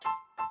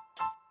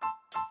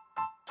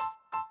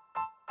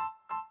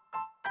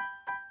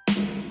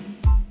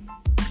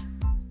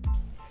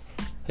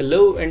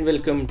Hello and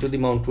welcome to the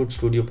Mountwood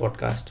Studio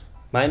podcast.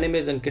 My name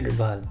is Ankit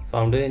Adval,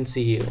 founder and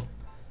CEO.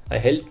 I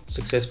help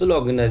successful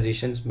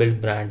organizations build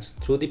brands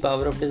through the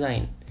power of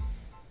design.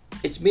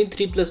 It's been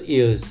 3 plus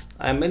years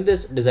I'm in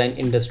this design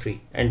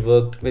industry and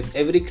worked with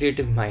every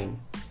creative mind.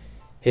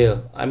 Here,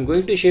 I'm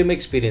going to share my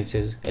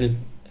experiences and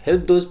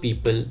help those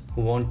people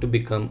who want to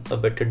become a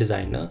better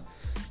designer,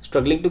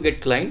 struggling to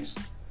get clients,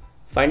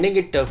 finding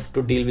it tough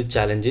to deal with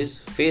challenges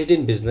faced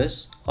in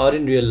business or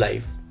in real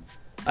life.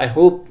 I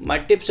hope my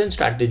tips and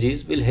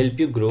strategies will help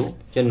you grow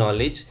your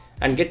knowledge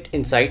and get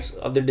insights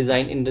of the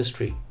design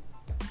industry.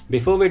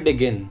 Before we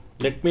dig in,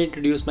 let me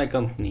introduce my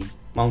company,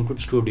 Mountwood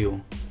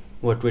Studio,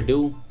 what we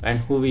do and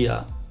who we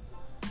are.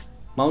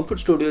 Mountwood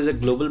Studio is a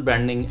global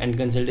branding and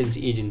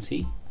consultancy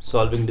agency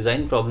solving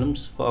design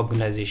problems for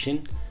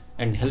organizations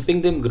and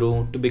helping them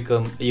grow to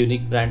become a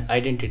unique brand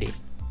identity.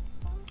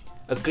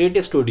 A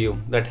creative studio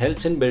that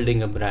helps in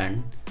building a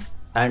brand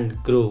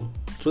and grow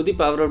through the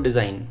power of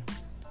design.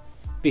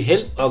 We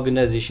help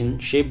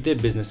organizations shape their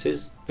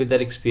businesses with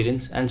their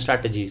experience and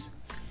strategies.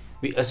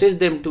 We assist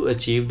them to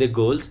achieve their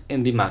goals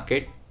in the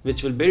market,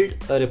 which will build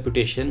a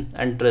reputation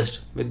and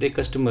trust with their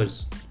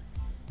customers.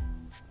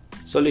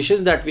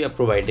 Solutions that we are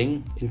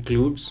providing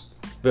includes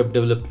web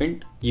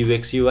development,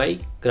 UX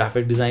UI,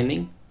 graphic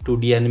designing,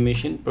 2D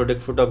animation,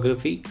 product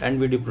photography, and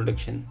video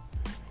production.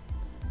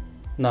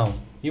 Now,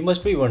 you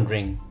must be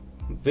wondering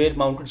where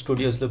Mountwood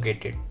Studio is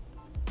located.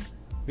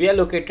 We are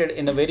located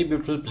in a very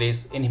beautiful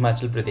place in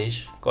Himachal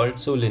Pradesh called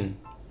Solin,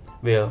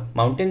 where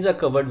mountains are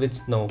covered with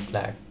snow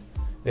clad,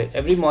 where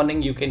every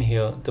morning you can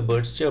hear the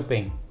birds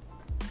chirping.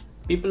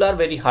 People are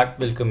very heart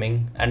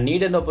welcoming and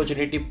need an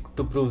opportunity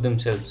to prove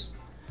themselves.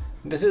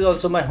 This is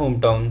also my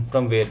hometown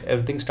from where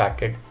everything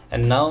started,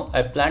 and now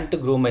I plan to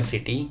grow my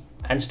city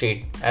and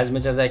state as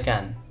much as I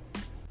can.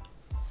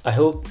 I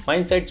hope my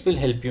insights will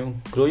help you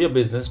grow your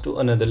business to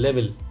another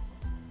level.